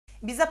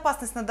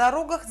Безопасность на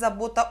дорогах –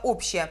 забота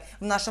общая.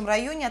 В нашем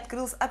районе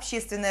открылась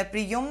общественная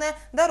приемная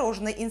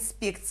дорожной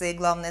инспекции.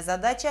 Главная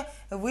задача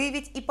 –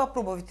 выявить и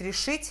попробовать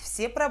решить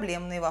все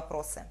проблемные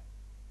вопросы.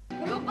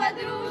 Группа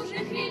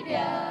дружных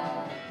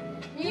ребят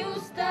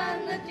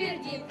неустанно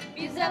твердит: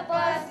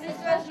 безопасность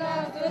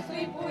важна,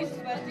 взрослый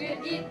пусть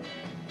подтвердит.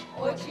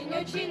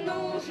 Очень-очень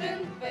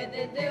нужен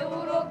ПДД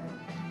урок,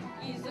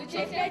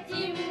 изучать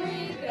хотим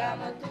мы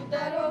грамоту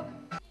дорог.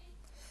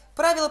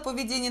 Правила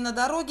поведения на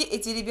дороге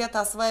эти ребята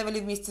осваивали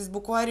вместе с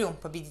букварем.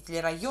 Победители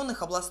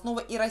районных, областного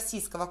и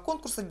российского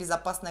конкурса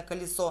 «Безопасное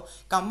колесо».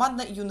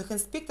 Команда юных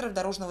инспекторов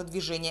дорожного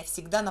движения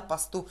всегда на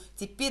посту.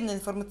 Теперь на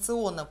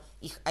информационном.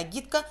 Их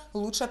агитка –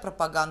 лучшая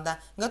пропаганда.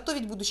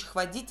 Готовить будущих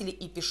водителей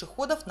и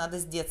пешеходов надо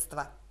с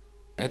детства.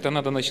 Это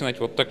надо начинать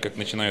вот так, как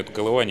начинают в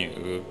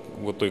Колыване,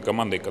 вот той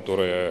командой,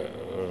 которая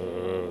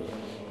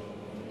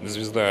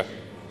звезда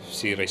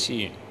всей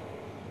России,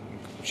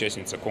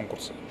 участница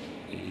конкурса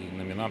и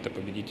номинанты,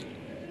 победители.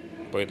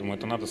 Поэтому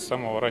это надо с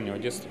самого раннего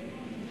детства.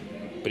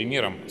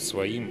 Примером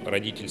своим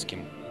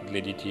родительским для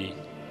детей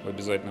в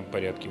обязательном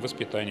порядке,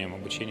 воспитанием,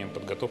 обучением,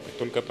 подготовкой.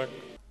 Только так.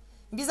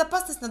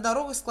 Безопасность на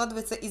дорогах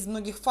складывается из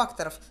многих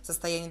факторов.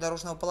 Состояние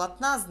дорожного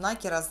полотна,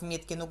 знаки,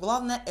 разметки. Но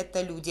главное –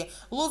 это люди.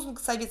 Лозунг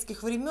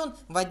советских времен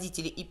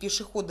 «Водители и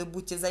пешеходы,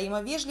 будьте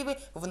взаимовежливы»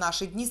 в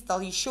наши дни стал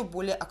еще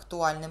более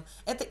актуальным.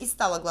 Это и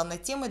стало главной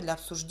темой для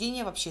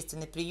обсуждения в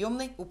общественной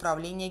приемной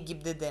управления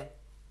ГИБДД.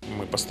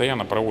 Мы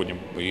постоянно проводим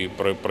и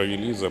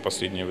провели за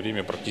последнее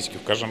время практически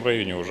в каждом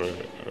районе уже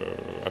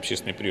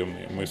общественные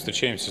приемные. Мы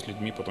встречаемся с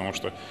людьми, потому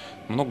что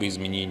много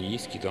изменений,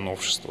 есть какие-то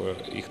новшества.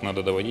 Их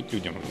надо доводить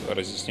людям,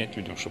 разъяснять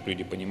людям, чтобы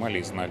люди понимали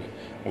и знали.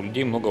 У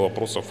людей много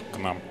вопросов к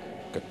нам,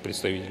 как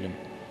представителям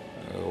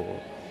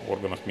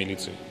органов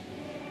милиции,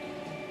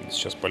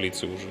 сейчас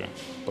полиции уже.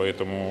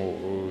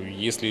 Поэтому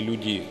если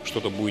люди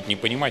что-то будут не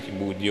понимать и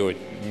будут делать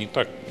не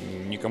так,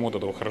 никому от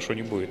этого хорошо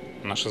не будет.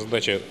 Наша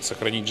задача –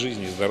 сохранить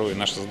жизнь и здоровье.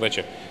 Наша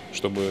задача,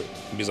 чтобы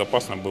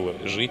безопасно было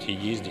жить и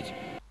ездить.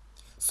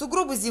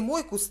 Сугробы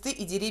зимой, кусты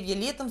и деревья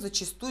летом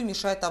зачастую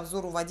мешают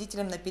обзору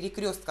водителям на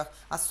перекрестках.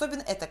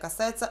 Особенно это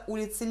касается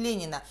улицы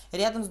Ленина.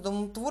 Рядом с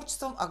Домом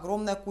творчества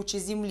огромная куча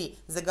земли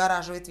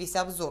загораживает весь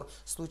обзор.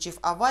 Случаев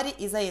аварий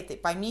из-за этой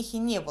помехи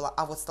не было,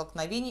 а вот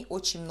столкновений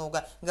очень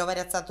много,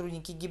 говорят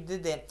сотрудники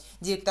ГИБДД.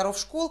 Директоров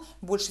школ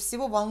больше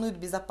всего волнует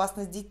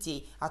безопасность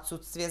детей,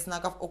 отсутствие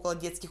знаков около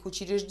детских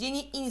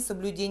учреждений и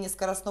несоблюдение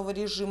скоростного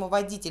режима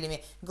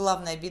водителями.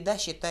 Главная беда,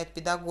 считают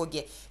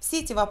педагоги.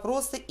 Все эти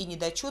вопросы и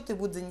недочеты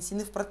будут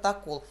занесены в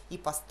протокол и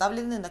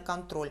поставлены на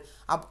контроль.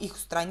 Об их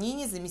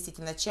устранении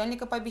заместитель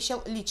начальника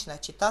пообещал лично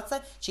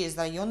отчитаться через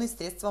районные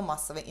средства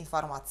массовой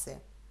информации.